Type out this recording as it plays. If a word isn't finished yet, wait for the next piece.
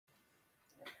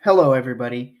Hello,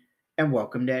 everybody, and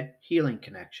welcome to Healing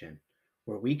Connection,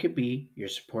 where we could be your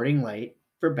supporting light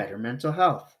for better mental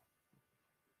health.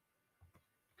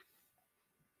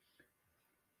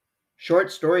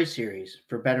 Short story series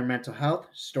for better mental health,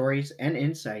 stories, and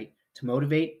insight to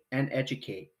motivate and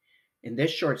educate. In this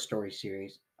short story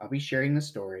series, I'll be sharing the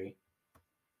story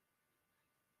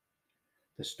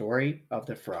of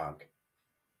the frog.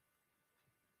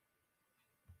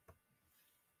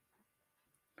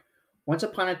 Once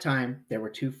upon a time, there were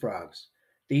two frogs.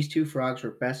 These two frogs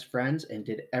were best friends and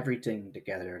did everything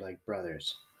together like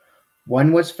brothers.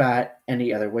 One was fat and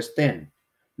the other was thin.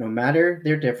 No matter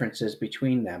their differences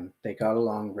between them, they got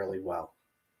along really well.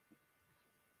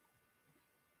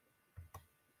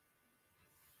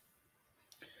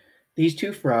 These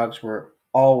two frogs were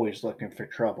always looking for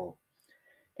trouble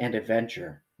and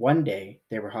adventure. One day,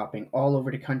 they were hopping all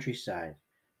over the countryside.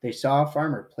 They saw a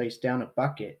farmer place down a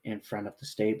bucket in front of the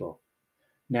stable.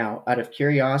 Now, out of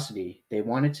curiosity, they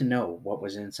wanted to know what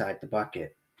was inside the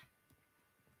bucket.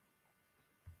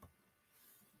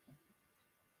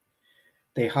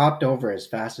 They hopped over as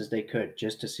fast as they could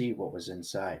just to see what was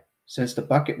inside. Since the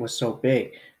bucket was so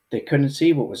big, they couldn't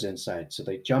see what was inside, so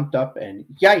they jumped up and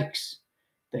yikes!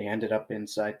 They ended up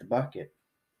inside the bucket.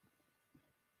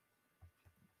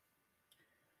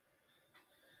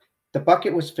 The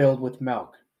bucket was filled with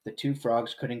milk. The two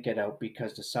frogs couldn't get out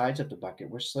because the sides of the bucket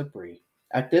were slippery.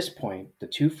 At this point, the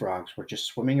two frogs were just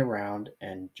swimming around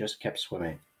and just kept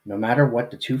swimming. No matter what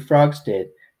the two frogs did,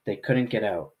 they couldn't get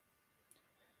out.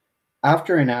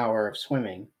 After an hour of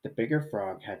swimming, the bigger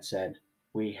frog had said,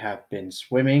 "We have been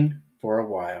swimming for a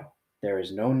while. There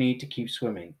is no need to keep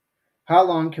swimming. How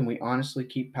long can we honestly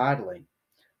keep paddling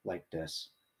like this?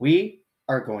 We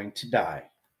are going to die."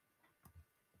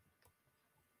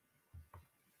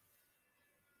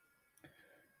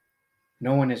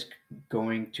 No one is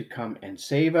going to come and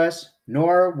save us,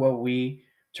 nor will we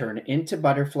turn into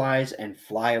butterflies and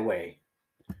fly away.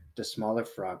 The smaller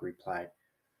frog replied,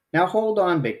 "Now hold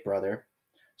on, big brother.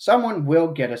 Someone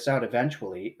will get us out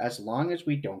eventually as long as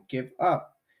we don't give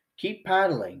up. Keep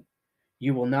paddling.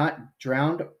 You will not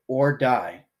drown or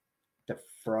die." The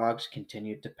frogs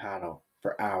continued to paddle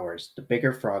for hours. The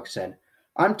bigger frog said,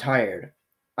 "I'm tired.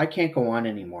 I can't go on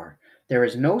anymore. There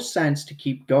is no sense to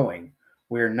keep going.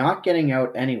 We're not getting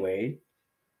out anyway."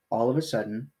 All of a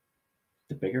sudden,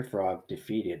 the bigger frog,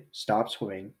 defeated, stopped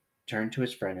swimming, turned to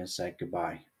his friend, and said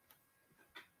goodbye.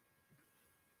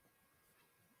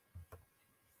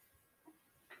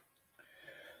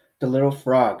 The little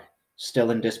frog,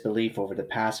 still in disbelief over the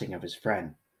passing of his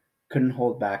friend, couldn't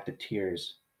hold back the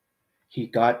tears. He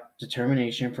got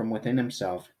determination from within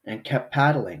himself and kept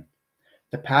paddling.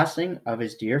 The passing of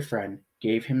his dear friend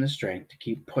gave him the strength to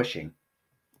keep pushing.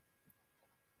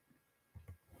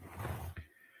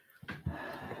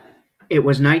 It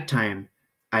was nighttime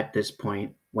at this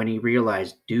point when he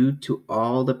realized, due to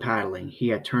all the paddling, he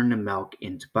had turned the milk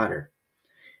into butter,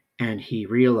 and he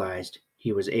realized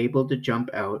he was able to jump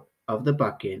out of the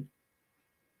bucket.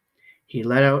 He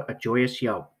let out a joyous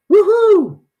yelp,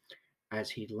 "Woohoo!"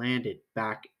 as he landed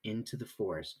back into the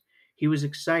forest. He was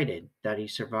excited that he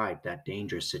survived that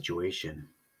dangerous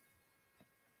situation.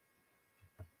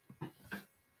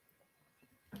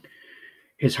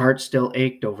 His heart still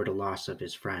ached over the loss of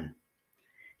his friend.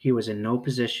 He was in no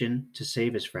position to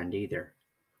save his friend either.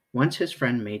 Once his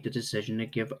friend made the decision to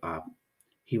give up,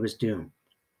 he was doomed.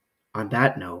 On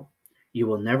that note, you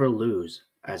will never lose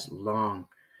as long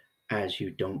as you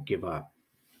don't give up.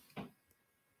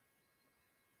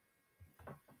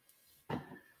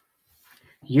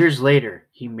 Years later,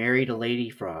 he married a lady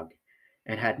frog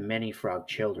and had many frog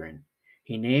children.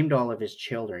 He named all of his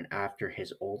children after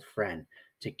his old friend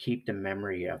to keep the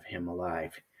memory of him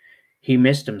alive. He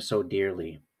missed him so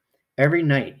dearly. Every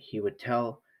night he would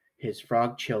tell his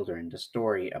frog children the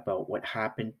story about what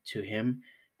happened to him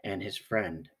and his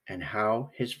friend and how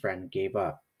his friend gave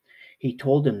up. He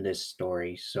told them this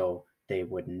story so they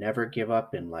would never give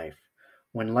up in life.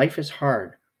 When life is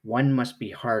hard, one must be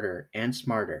harder and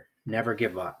smarter. Never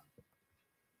give up.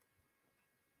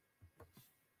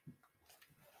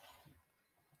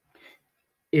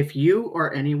 If you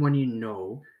or anyone you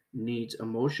know needs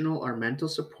emotional or mental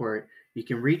support, you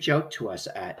can reach out to us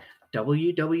at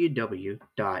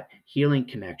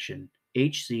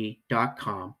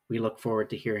www.healingconnectionhc.com. We look forward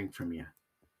to hearing from you.